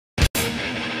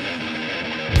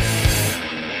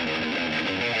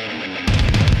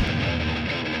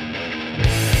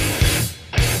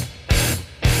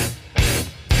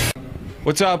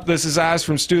What's up? This is Oz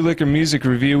from Stu Liquor Music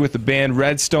Review with the band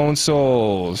Redstone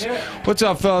Souls. Yeah. What's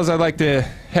up, fellas? I'd like to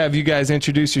have you guys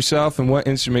introduce yourself and what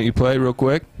instrument you play real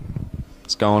quick.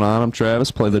 What's going on? I'm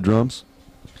Travis, play the drums.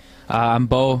 I'm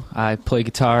Bo. I play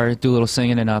guitar, do a little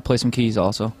singing, and play some keys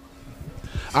also.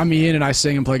 I'm Ian, and I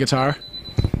sing and play guitar.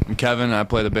 I'm Kevin, I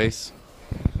play the bass.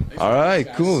 All right,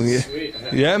 cool.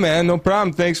 Yeah, man, no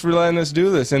problem. Thanks for letting us do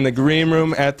this in the green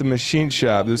room at the machine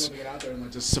shop. Get out there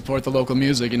and just support the local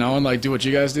music, you know, and like do what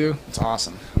you guys do. It's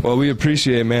awesome. Well, we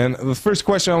appreciate it, man. The first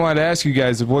question I wanted to ask you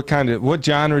guys is what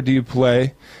genre do you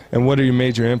play, and what are your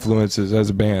major influences as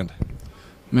a band?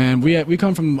 Man, we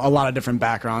come from a lot of different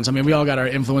backgrounds. I mean, we all got our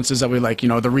influences that we like, you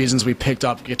know, the reasons we picked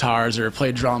up guitars or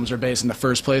played drums or bass in the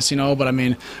first place, you know. But I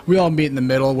mean, we all meet in the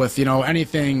middle with, you know,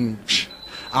 anything.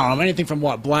 I don't know, anything from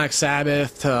what, Black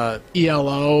Sabbath to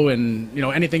ELO and, you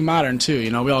know, anything modern too.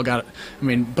 You know, we all got, I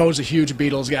mean, Bo's a huge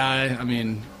Beatles guy. I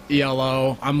mean,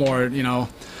 ELO, I'm more, you know,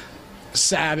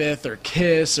 Sabbath or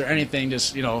Kiss or anything,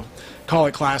 just, you know, call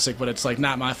it classic, but it's like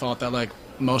not my fault that like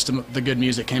most of the good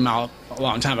music came out a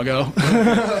long time ago.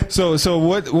 So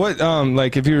what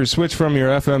like if you were to switch from your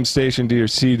FM station to your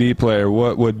CD player,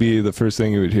 what would be the first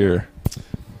thing you would hear?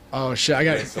 Oh shit! I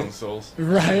got Stone Souls.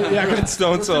 Right, yeah.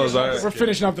 Stone Souls. All right. We're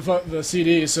finishing up the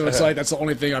CD, so it's like that's the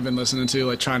only thing I've been listening to,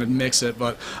 like trying to mix it.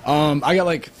 But I got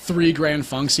like 3 Grand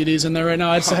Funk CDs in there right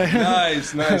now, I'd say. Oh,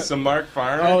 nice. Some Mark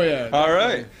Farner. Oh yeah. All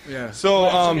right. Yeah. So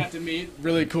I got to meet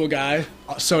really cool guy,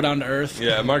 so down to earth.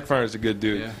 Yeah, Mark Farner's a good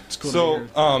dude. Yeah, it's cool.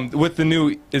 So with the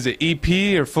new, is it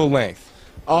EP or full length?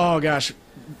 Oh gosh.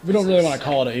 We don't really want to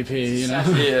call it an EP, you know.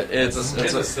 Yeah, it's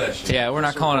a session. Yeah, we're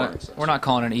not calling it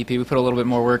an EP. We put a little bit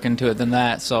more work into it than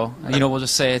that. So you know, we'll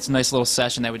just say it's a nice little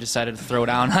session that we decided to throw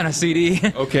down on a CD.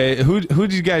 Okay, who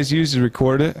did you guys use to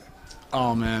record it?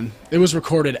 Oh man, it was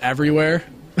recorded everywhere.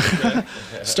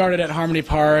 Started at Harmony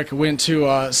Park, went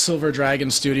to Silver Dragon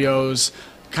Studios,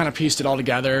 kind of pieced it all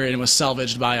together, and it was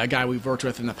salvaged by a guy we've worked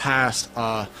with in the past,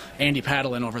 Andy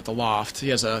Padalin over at the Loft. He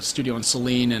has a studio in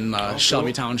Saline and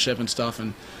Shelby Township and stuff,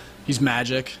 and he's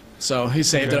magic. So he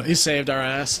saved it. He saved our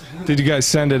ass. Did you guys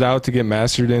send it out to get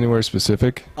mastered anywhere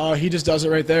specific? Oh, he just does it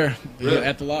right there really?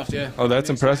 At the Loft. Yeah. Oh, that's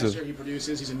impressive. He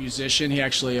produces. He's a musician. He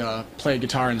actually played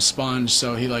guitar in Sponge,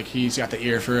 so he's got the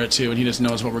ear for it too, and he just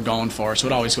knows what we're going for. So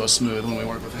it always goes smooth when we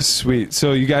work with him. Sweet.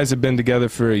 So you guys have been together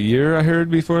for a year, I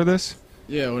heard, before this?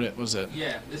 Yeah, what was it?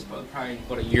 Yeah, this is probably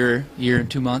about a year and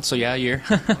 2 months. So yeah, a year.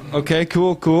 Okay,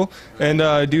 cool. And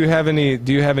do you have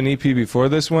an EP before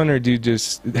this one, or do you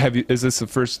just is this the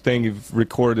first thing you've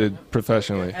recorded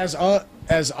professionally? As our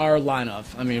lineup,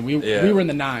 I mean, we were in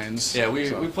the Nines. Yeah,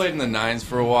 we played in the Nines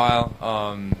for a while.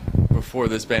 Before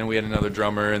this band, we had another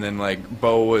drummer, and then like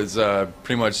Bo was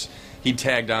pretty much he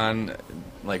tagged on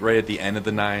like right at the end of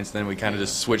the Nines. Then we kind of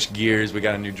just switched gears. We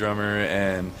got a new drummer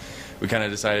and we kind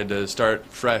of decided to start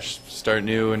fresh, start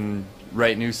new, and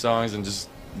write new songs, and just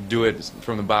do it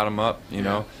from the bottom up, you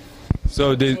know.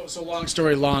 So long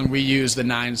story long, we used the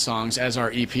 9 songs as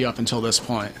our EP up until this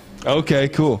point. Okay,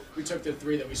 cool. We took the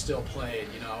 3 that we still played,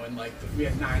 you know, and like we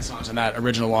had 9 songs on that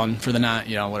original one for the 9,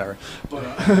 you know, whatever.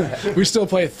 But we still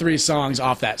played 3 songs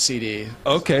off that CD.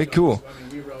 Okay, cool. So, I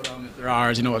mean, we wrote them. They're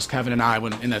ours. You know, it was Kevin and I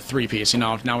in that 3-piece. You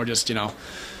know, now we're just, you know,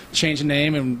 changed the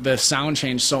name, and the sound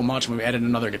changed so much when we added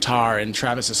another guitar, and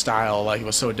Travis's style, like, it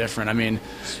was so different. I mean,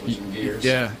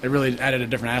 yeah, it really added a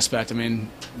different aspect. I mean,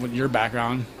 with your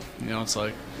background, you know, it's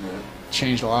like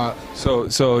changed a lot.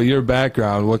 So your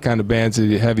background, what kind of bands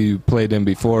have you played in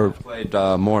before? I played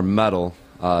more metal.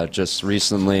 Just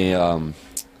recently,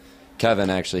 Kevin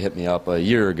actually hit me up a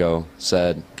year ago,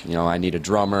 said, you know, I need a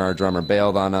drummer. Our drummer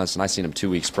bailed on us, and I seen him 2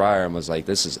 weeks prior and was like,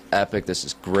 this is epic, this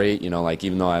is great, you know, like,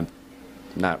 even though I'm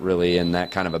not really in that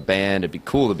kind of a band, it'd be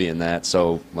cool to be in that.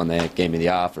 So when they gave me the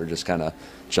offer, just kind of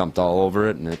jumped all over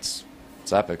it, and it's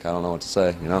epic. I don't know what to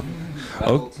say, you know.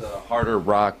 Metal to harder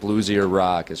rock, bluesier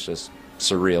rock. It's just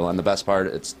surreal, and the best part,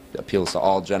 it appeals to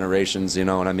all generations. You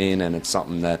know what I mean? And it's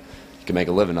something that you can make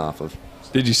a living off of.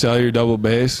 Did you sell your double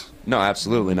bass? No,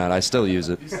 absolutely not. I still use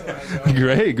it.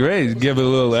 Great. Give it a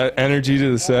little energy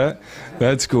to the set.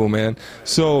 That's cool, man.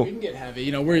 So we can get heavy.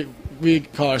 You know, we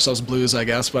call ourselves blues, I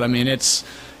guess, but I mean, it's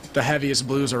the heaviest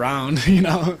blues around, you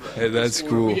know. Hey, that's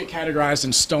cool. We get categorized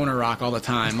in stoner rock all the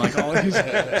time, like all these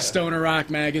stoner rock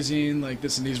magazine, like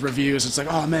this and these reviews. It's like,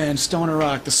 oh man, stoner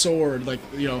rock, the sword, like,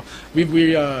 you know,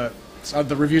 we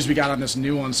the reviews we got on this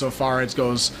new one so far, it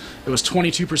was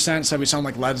 22% said we sound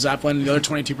like Led Zeppelin, and the other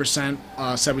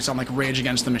 22% said we sound like Rage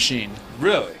Against the Machine.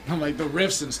 Really? I'm like the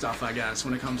riffs and stuff, I guess,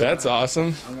 when it comes That's to that.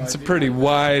 awesome. It's a pretty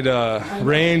wide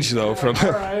range, though. From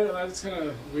All right, that's kind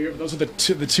of weird. Those are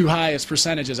the two highest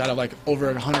percentages out of like over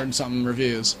 100 and something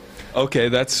reviews. Okay,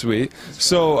 that's sweet.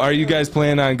 So, are you guys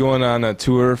planning on going on a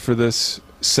tour for this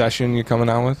session you're coming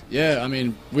on with? Yeah, I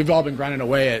mean, we've all been grinding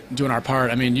away at doing our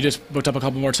part. I mean, you just booked up a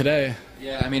couple more today.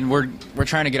 Yeah, I mean, we're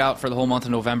trying to get out for the whole month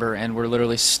of November, and we're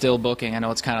literally still booking. I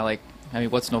know it's kind of like, I mean,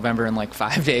 what's November in like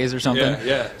 5 days or something?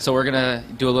 Yeah. So we're gonna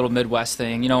do a little Midwest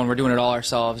thing, and we're doing it all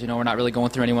ourselves. We're not really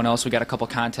going through anyone else. We got a couple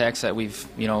contacts that we've,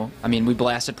 I mean, we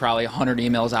blasted probably 100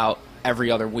 emails out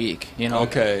every other week.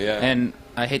 Okay, yeah. And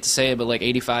I hate to say it, but like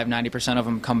 85, 90% of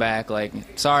them come back like,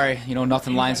 sorry,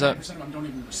 nothing lines up. 90% of them don't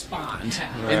even respond.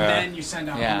 And then you send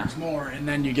out hundreds more, and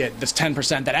then you get this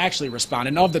 10% that actually respond.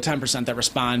 And of the 10% that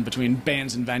respond between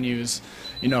bands and venues,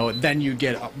 then you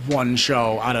get one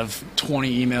show out of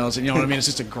 20 emails. And you know what I mean? It's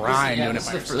just a grind doing it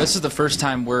by yourself. This is the first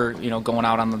time we're, going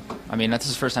out on the, I mean, this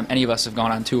is the first time any of us have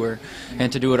gone on tour.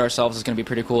 And to do it ourselves is going to be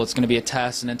pretty cool. It's going to be a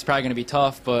test, and it's probably going to be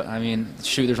tough, but I mean,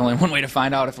 shoot, there's only one way to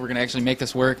find out if we're going to actually make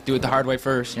this work. Do it the hard way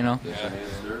first, Yeah.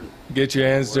 Get your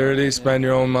hands dirty, spend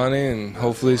your own money, and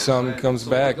hopefully something comes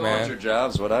back, Go on man. your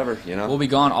jobs, whatever, We'll be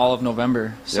gone all of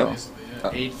November. So. Yep.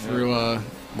 8th through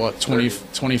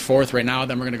 24th right now.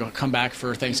 Then we're gonna come back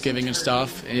for Thanksgiving and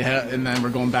stuff, and then we're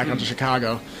going back out to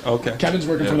Chicago. Okay. Kevin's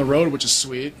working from the road, which is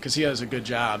sweet because he has a good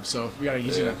job. So we got to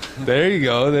use it. There you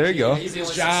go. He's the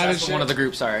only job and successful shit. one of the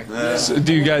group, sorry. So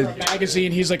do you guys?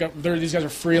 Magazine. He's like these guys are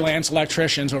freelance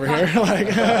electricians over here.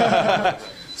 Like.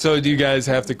 So do you guys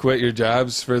have to quit your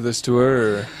jobs for this tour?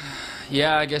 Or?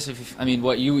 Yeah, I guess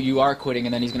what you are quitting,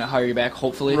 and then he's gonna hire you back,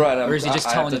 hopefully. Right. Or is he just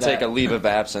I telling have you to take that? a leave of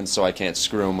absence so I can't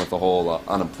screw him with the whole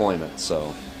unemployment.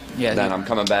 So Yeah. then I'm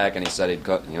coming back, and he said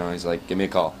he's like, give me a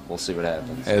call. We'll see what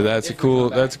happens. Hey, that's a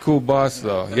cool boss,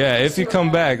 though. Yeah, if you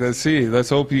come back, let's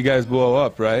hope you guys blow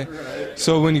up, right?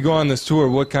 So when you go on this tour,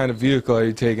 what kind of vehicle are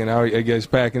you taking? How are you guys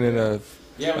packing in a?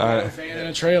 Yeah, we got a van and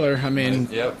a trailer. I mean,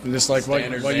 just like what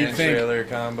Standard you van think. trailer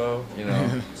combo,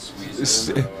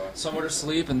 Somewhere to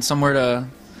sleep and somewhere to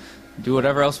do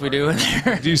whatever else we do in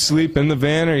there. Do you sleep in the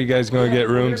van, or are you guys going to get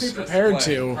rooms? Prepared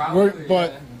to.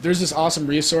 But there's this awesome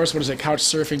resource. What is it?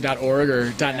 Couchsurfing.org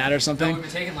or .net or something. We've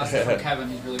been taking lessons from Kevin.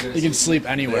 He's really good. You can sleep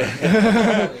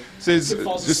anywhere. So it's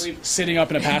Falls just asleep sitting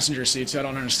up in a passenger seat, so I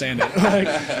don't understand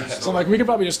it. So I'm like, we could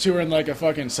probably just tour in like a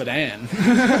fucking sedan.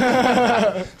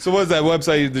 so what's that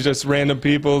website? There's just random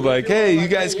people like, hey, you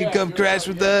guys can come crash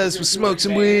with us. We'll smoke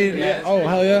some weed. Oh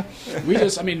hell yeah!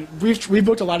 We've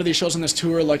booked a lot of these shows on this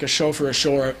tour, like a show for a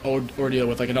show ordeal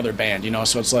with like another band,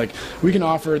 So it's like we can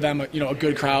offer them, a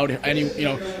good crowd,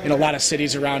 in a lot of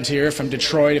cities around here, from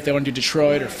Detroit if they want to do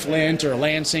Detroit or Flint or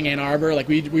Lansing, Ann Arbor. Like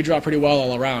we draw pretty well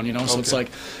all around, So it's like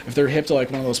if they're hip to like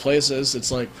one of those places,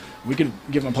 it's like we could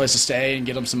give them a place to stay and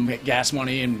get them some gas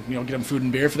money and get them food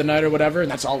and beer for the night or whatever, and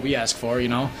that's all we ask for,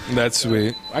 That's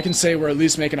sweet. I can say we're at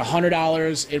least making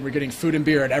 $100 and we're getting food and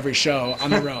beer at every show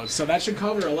on the road, so that should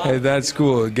cover a lot. Hey, that's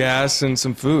cool. Gas and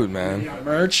some food, man.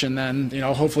 Merch, and then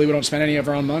hopefully we don't spend any of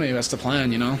our own money. That's the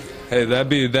plan, Hey,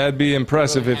 that'd be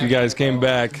impressive if you guys came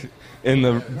back in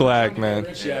the black, man.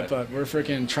 Yeah, but we're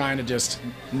freaking trying to just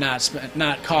not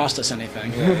cost us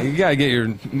anything. You gotta get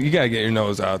your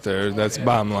nose out there. That's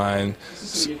bottom line.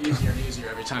 It's gonna get easier and easier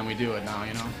every time we do it now,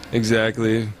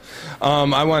 Exactly.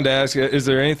 I wanted to ask you, is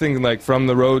there anything like from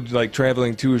the road, like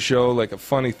traveling to a show, like a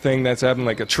funny thing that's happened,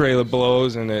 like a trailer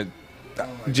blows and it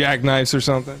jackknifes or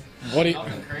something? What do you?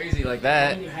 Nothing crazy like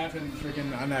that. What happened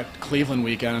freaking on that Cleveland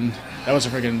weekend? That was a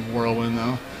freaking whirlwind,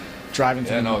 though. Driving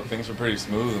through. Yeah, no, things were pretty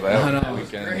smooth I know. that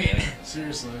weekend. Great.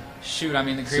 Seriously. Shoot, I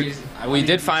mean the crazy. We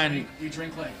did find. We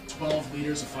drank like 12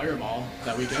 liters of Fireball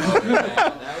that weekend.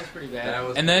 That was pretty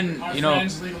bad. And then Our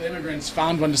friends, legal immigrants,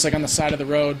 found one just like on the side of the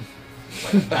road.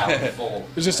 full.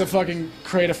 It was just a fucking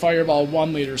crate of Fireball,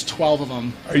 1 liters, 12 of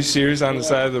them. Are you serious? On the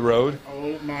side of the road?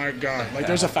 Oh my god! Like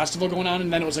there's a festival going on,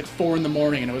 and then it was like 4 in the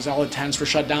morning, and it was all the tents were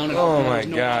shut down. And Oh there my was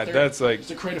no one out god, there. that's like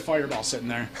There's a crate of Fireball sitting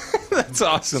there. that's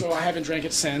awesome. So I haven't drank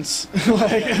it since.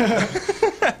 Like,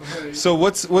 So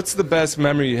what's the best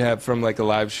memory you have from like a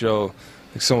live show?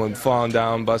 Like someone falling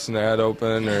down, busting their head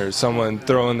open, or someone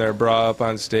throwing their bra up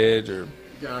on stage, or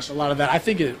gosh, a lot of that. I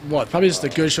think probably just the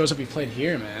good shows that we played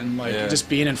here, man. Like Yeah. just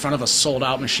being in front of a sold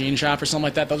out machine shop or something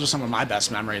like that. Those are some of my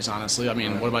best memories, honestly. I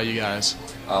mean, what about you guys?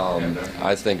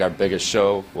 I think our biggest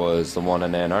show was the one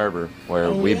in Ann Arbor,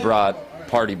 where we brought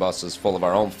party buses full of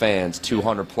our own fans,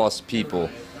 200 plus people,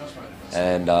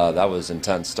 and that was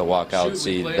intense to walk out,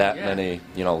 see that many,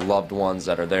 you know, loved ones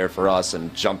that are there for us,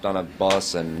 and jumped on a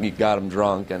bus and we got them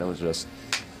drunk, and it was just,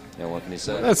 you know, what can you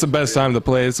say? That's the best time to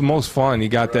play. It's the most fun. You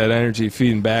got that energy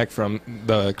feeding back from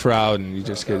the crowd, and you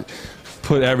just could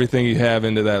put everything you have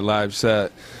into that live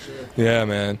set. Yeah,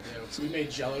 man. So we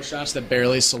made Jello shots that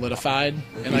barely solidified,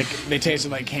 and like they tasted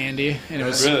like candy, and it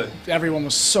was everyone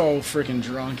was so freaking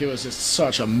drunk. It was just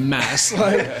such a mess.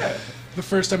 Like the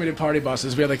first time we did party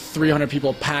buses, we had like 300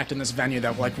 people packed in this venue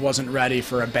that like wasn't ready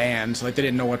for a band. Like they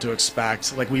didn't know what to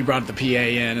expect. Like we brought the PA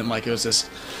in, and like it was this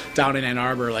down in Ann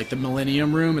Arbor, like the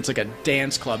Millennium Room. It's like a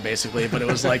dance club basically, but it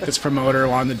was like this promoter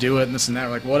wanted to do it and this and that.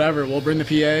 We're like, whatever, we'll bring the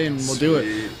PA and we'll do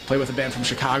it. Play with a band from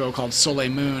Chicago called Soleil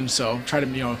Moon. So try to,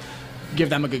 you know, give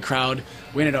them a good crowd.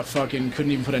 We ended up couldn't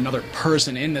even put another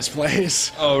person in this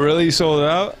place. Oh, really? You sold it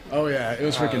out? Oh yeah, it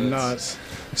was freaking nuts.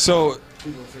 So,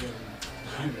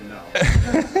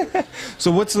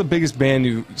 so what's the biggest band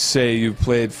you say you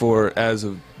played for as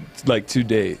of like to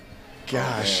date?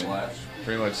 Gosh.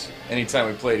 Pretty much anytime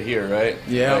we played here, right?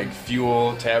 Yeah. Like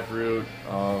Fuel, Taproot,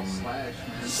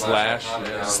 Slash.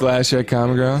 Yeah. Slash at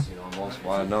Common Ground? You know, most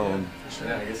wide known.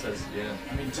 Yeah, I guess that's, yeah.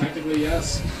 I mean, technically,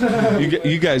 yes.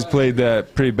 You guys played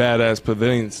that pretty badass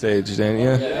pavilion stage, didn't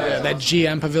you? Yeah, that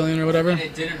GM pavilion or whatever. And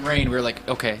it didn't rain. We were like,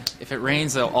 okay, if it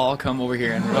rains, they'll all come over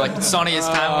here. And we're like, the sunniest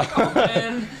time. Like, oh,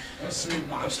 man. A sweet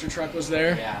monster truck was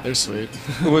there. Yeah. They're sweet.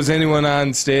 Was anyone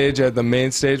on stage at the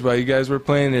main stage while you guys were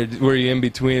playing, or were you in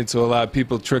between so a lot of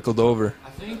people trickled over?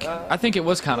 I think it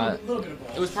was kind of.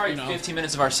 It was probably 15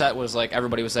 minutes of our set was like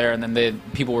everybody was there, and then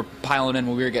people were piling in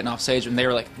when we were getting off stage, and they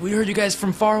were like, "We heard you guys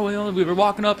from far away. We were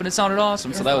walking up, and it sounded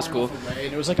awesome." So that was cool.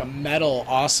 And it was like a metal,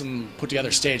 awesome, put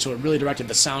together stage, so it really directed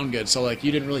the sound good. So like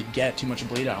you didn't really get too much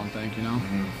bleed, I don't think, you know.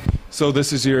 Mm-hmm. So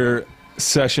this is your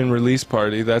session release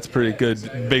party. That's pretty good,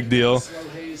 big deal.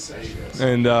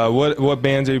 And what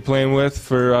bands are you playing with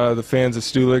for the fans of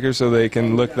Stew Liquor so they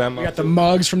can look them We up? got the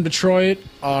Mugs from Detroit,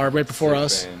 right before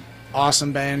us. band.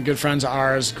 Awesome band, good friends of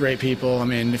ours, great people. I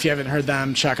mean, if you haven't heard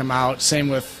them, check them out. Same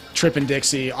with Trip and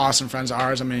Dixie, awesome friends of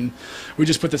ours. I mean, we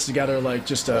just put this together like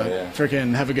just to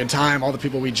freaking have a good time. All the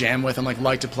people we jam with and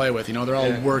like to play with, you know, they're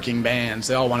all working bands.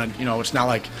 They all want to, you know, it's not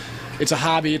like it's a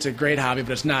hobby, it's a great hobby,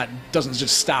 but it's not, doesn't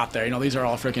just stop there. You know, these are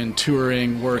all freaking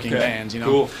touring, working bands, you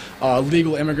know. Cool.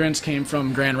 Legal Immigrants came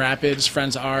from Grand Rapids,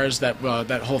 friends of ours, that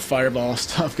whole Fireball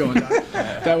stuff going down.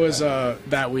 That was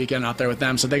that weekend out there with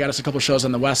them. So they got us a couple shows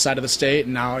on the west side of the state,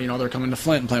 and now, you know, they're coming to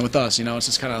Flint and playing with us, you know. It's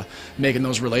just kind of making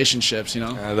those relationships, you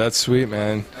know. That's sweet,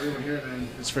 man. Everyone here, man,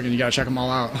 it's freaking, you got to check them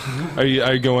all out. Are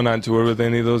you going on tour with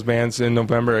any of those bands in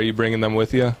November? Are you bringing them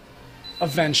with you?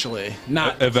 Eventually,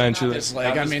 not Eventually. This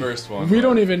leg. Not I this mean, first one, we but-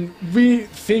 don't even. We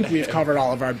think we've covered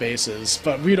all of our bases,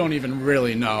 but we don't even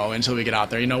really know until we get out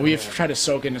there. You know, we've tried to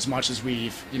soak in as much as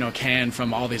we can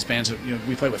from all these bands that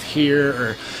we play with here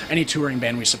or any touring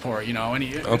band we support. You know,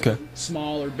 any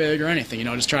small or big or anything. You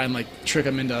know, just try and like trick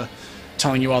them into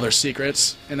telling you all their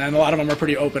secrets, and then a lot of them are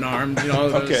pretty open armed. You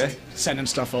know, just sending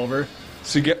stuff over.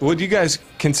 So would you guys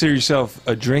consider yourself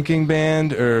a drinking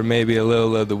band, or maybe a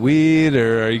little of the weed,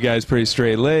 or are you guys pretty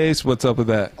straight-laced? What's up with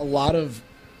that? A lot of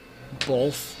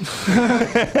both.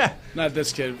 Not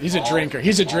this kid. He's a drinker.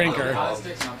 He's a drinker.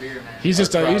 He's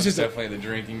just Definitely the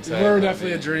drinking type. We're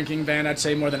definitely a drinking band, I'd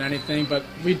say, more than anything, but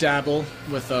we dabble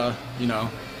with,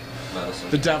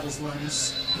 Medicine. the devil's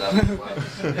lettuce.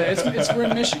 We're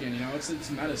in Michigan, you know,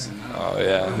 it's medicine. Oh,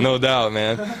 yeah, no doubt,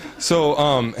 man. So,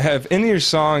 have any of your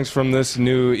songs from this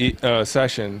new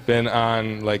session been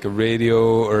on, like, a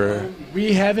radio or...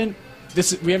 We haven't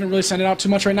really sent it out too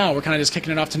much right now. We're kind of just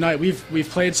kicking it off tonight. We've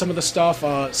played some of the stuff,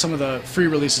 some of the free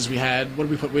releases we had. What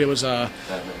did we put? It was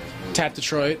Tap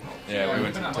Detroit. Yeah, we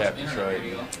went to Tap Detroit.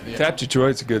 Tap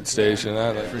Detroit's a good station.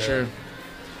 I like For that. sure.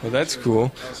 Well, that's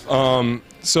cool.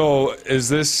 So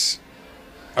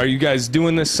are you guys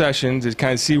doing this session to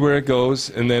kind of see where it goes,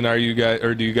 and then do you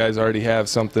guys already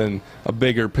have a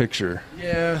bigger picture?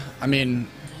 Yeah, I mean,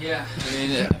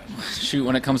 shoot,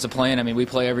 when it comes to playing, I mean, we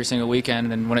play every single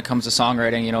weekend, and when it comes to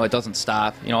songwriting, you know, it doesn't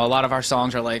stop. You know, a lot of our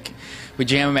songs are like, we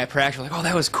jam them at practice, we're like, oh,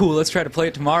 that was cool, let's try to play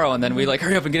it tomorrow, and then we like,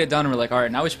 hurry up and get it done, and we're like, all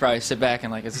right, now we should probably sit back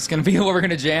and like, is this going to be what we're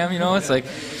going to jam, you know? It's like,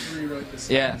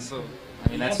 yeah, so, I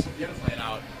mean, that's... You gotta play it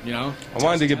out, you know? I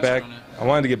wanted to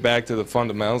get back to the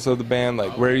fundamentals of the band,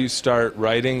 like where you start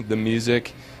writing the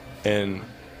music, and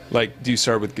like, do you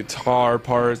start with guitar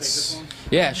parts?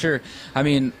 Yeah, sure. I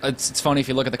mean, it's funny if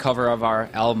you look at the cover of our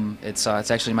album. It's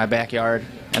actually my backyard,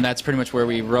 and that's pretty much where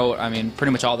we wrote. I mean,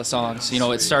 pretty much all the songs. You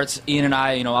know, it starts Ian and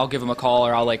I. You know, I'll give him a call,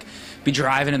 or I'll like be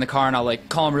driving in the car, and I'll like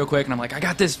call him real quick, and I'm like, I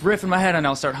got this riff in my head, and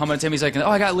I'll start humming it to him. He's like, oh,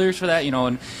 I got lyrics for that, you know,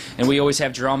 and we always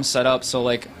have drums set up, so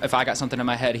like if I got something in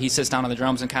my head, he sits down on the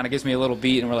drums and kind of gives me a little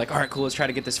beat, and we're like, all right, cool, let's try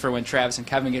to get this for when Travis and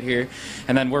Kevin get here,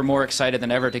 and then we're more excited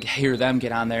than ever to hear them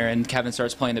get on there, and Kevin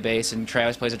starts playing the bass, and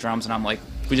Travis plays the drums, and I'm like,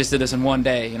 we just did this in one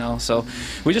day, you know, so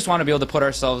we just want to be able to put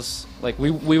ourselves, like,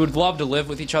 we would love to live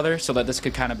with each other so that this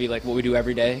could kind of be like what we do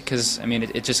every day, because I mean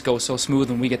it just goes so smooth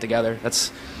when we get together.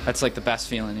 That's like the best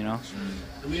feeling, you know.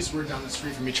 At least we're down the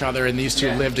street from each other, and these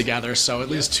two live together, so at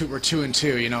least we're 2 and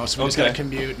 2, you know, so we just gotta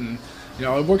commute, and you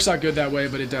know, it works out good that way,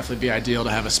 but it'd definitely be ideal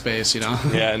to have a space, you know.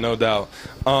 Yeah, no doubt.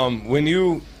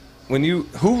 Who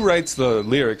writes the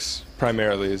lyrics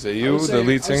primarily? Is it you, the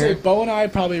lead singer? I would say Bo and I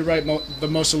probably write the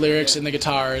most of the lyrics and the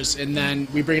guitars, and then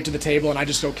we bring it to the table, and I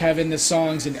just go, Kevin, this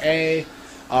song's in A.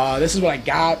 This is what I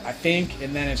got, I think,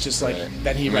 and then it's just like,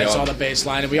 then he writes all the bass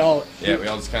line, and we all... Yeah, we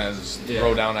all just kind of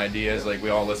throw down ideas, like we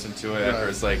all listen to it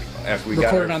after we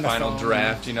got our final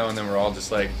draft, you know, and then we're all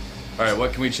just like, all right,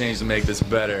 what can we change to make this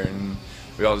better? And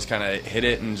we all just kind of hit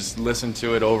it and just listen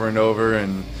to it over and over,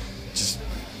 and just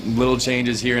little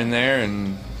changes here and there,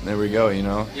 and there we go, you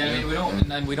know. Yeah, I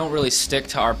mean, we don't really stick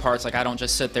to our parts. Like, I don't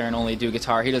just sit there and only do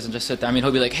guitar. He doesn't just sit there. I mean,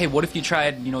 he'll be like, hey, what if you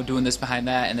tried, you know, doing this behind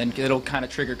that, and then it'll kind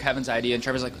of trigger Kevin's idea, and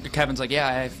Kevin's like, yeah,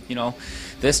 I have, you know,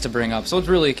 this to bring up. So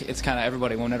it's kind of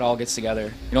everybody when it all gets together.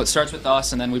 You know, it starts with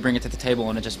us, and then we bring it to the table,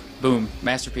 and it just, boom,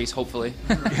 masterpiece, hopefully.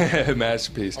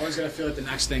 Masterpiece. Always gotta feel like the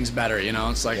next thing's better, you know.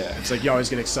 It's like you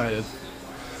always get excited.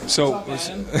 So,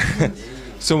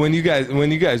 so when you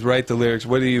guys write the lyrics,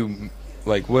 what do you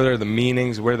like? What are the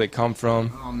meanings? Where do they come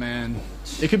from? Oh man,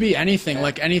 it could be anything.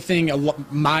 Like anything,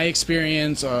 my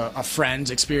experience, a friend's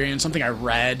experience, something I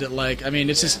read. Like, I mean,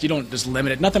 it's just, you don't just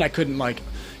limit it. Nothing I couldn't, like,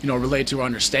 you know, relate to or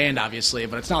understand, obviously.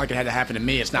 But it's not like it had to happen to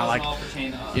me. It's not like,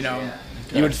 you know,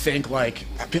 you would think like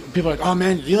people are like, oh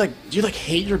man, do you like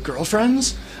hate your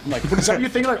girlfriends? I'm like, is that what you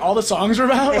think like all the songs are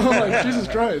about? I'm like, Jesus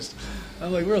Christ.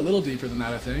 I'm like, we're a little deeper than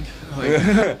that, I think.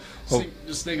 Like,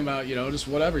 just think about, you know, just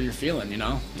whatever you're feeling, you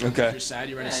know. Okay. If you're sad,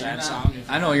 you write a sad song.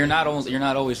 I know you're not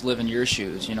always living your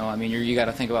shoes, you know. I mean, you got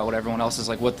to think about what everyone else is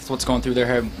like, what's going through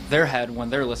their head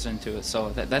when they're listening to it. So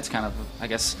that's kind of, I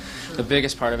guess, the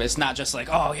biggest part of it. It's not just like,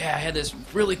 oh yeah, I had this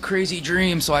really crazy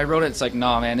dream, so I wrote it. It's like,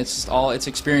 no, man, it's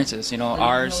experiences, you know.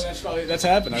 Ours. That's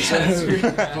happened.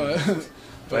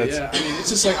 But yeah, I mean, it's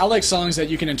just like, I like songs that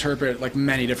you can interpret like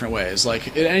many different ways.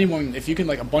 Like anyone, if you can,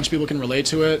 like a bunch of people can relate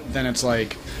to it, then it's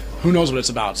like, who knows what it's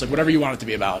about? It's like whatever you want it to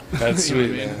be about. That's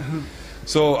sweet, man.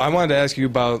 So I wanted to ask you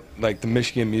about like the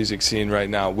Michigan music scene right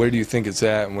now. Where do you think it's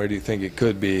at, and where do you think it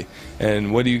could be?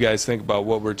 And what do you guys think about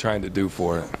what we're trying to do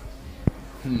for it?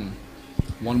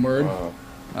 One word?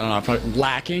 I don't know. Probably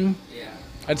lacking. Yeah.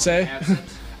 I'd say.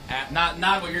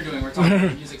 Not what you're doing. We're talking about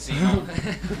the music scene.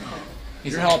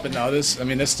 You're helping though. This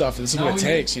stuff. This is what it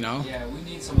takes, you know. Yeah, we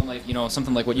need someone like, you know,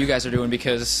 something like what you guys are doing,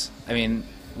 because I mean,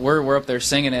 we're up there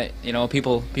singing it. You know,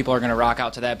 people are gonna rock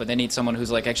out to that, but they need someone who's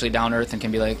like actually down to earth and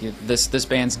can be like, this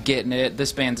band's getting it.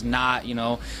 This band's not. You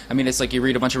know, I mean, it's like you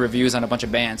read a bunch of reviews on a bunch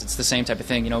of bands. It's the same type of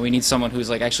thing. You know, we need someone who's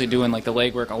like actually doing like the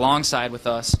legwork alongside with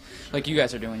us, like you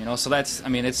guys are doing. You know, so that's, I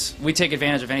mean, we take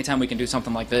advantage of any time we can do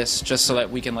something like this, just so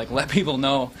that we can like let people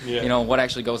know, you know, what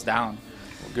actually goes down.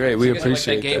 Great, we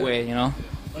appreciate like that gateway, you know.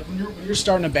 Like when you're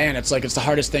starting a band, it's like it's the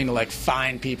hardest thing to like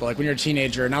find people. Like when you're a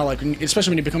teenager, now like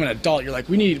especially when you become an adult, you're like,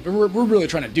 we're really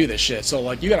trying to do this shit. So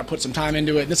like you got to put some time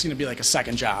into it. This is gonna be like a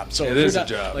second job. So it is a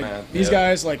job, like, man. These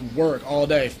guys like work all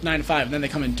day, 9 to 5, and then they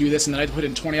come and do this, and then I put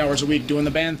in 20 hours a week doing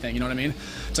the band thing. You know what I mean?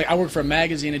 It's like I work for a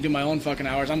magazine and do my own fucking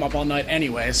hours. I'm up all night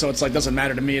anyway, so it's like doesn't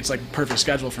matter to me. It's like perfect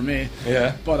schedule for me.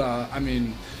 Yeah. But I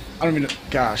mean, I don't mean,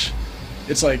 gosh.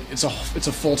 It's like it's a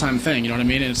full-time thing, you know what I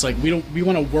mean? And it's like we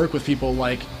want to work with people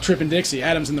like Trip and Dixie.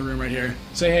 Adam's in the room right here.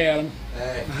 Say hey, Adam.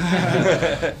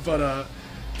 Hey. But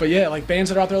yeah, like bands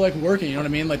that are out there like working, you know what I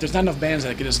mean? Like there's not enough bands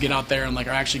that can just get out there and like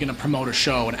are actually gonna promote a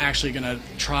show and actually gonna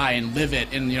try and live it,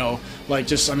 and you know, like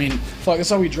just, I mean, fuck, that's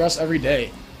how we dress every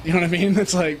day. You know what I mean?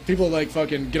 It's like people like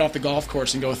fucking get off the golf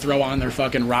course and go throw on their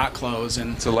fucking rock clothes,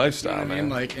 and it's a lifestyle, you know what I mean?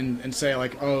 man. Like and say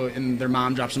like, oh, and their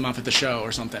mom drops them off at the show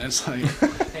or something. It's like,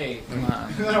 hey, come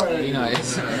on, be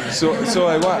nice. So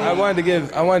I wanted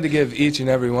to give each and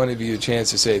every one of you a chance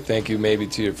to say thank you, maybe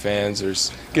to your fans, or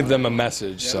give them a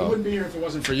message. Yeah, so we wouldn't be here if it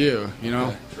wasn't for you. You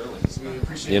know, we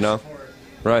appreciate You know? your support.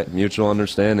 Right, mutual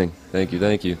understanding. Thank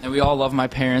you. And we all love my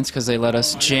parents because they let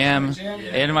us jam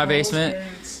in my basement.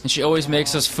 And she always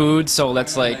makes us food, so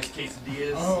that's like...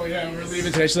 Oh, yeah, we're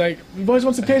leaving today. She's like, you boys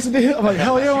want some quesadillas? I'm like,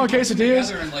 hell yeah, I want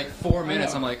quesadillas. In like 4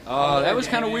 minutes, I'm like, oh, that was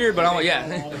kind of weird, but I'm like, yeah,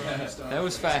 that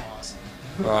was fast.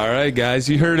 All right, guys,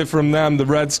 you heard it from them, the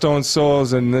Redstone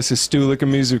Souls, and this is Stu Lick, a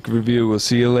music review. We'll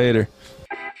see you later.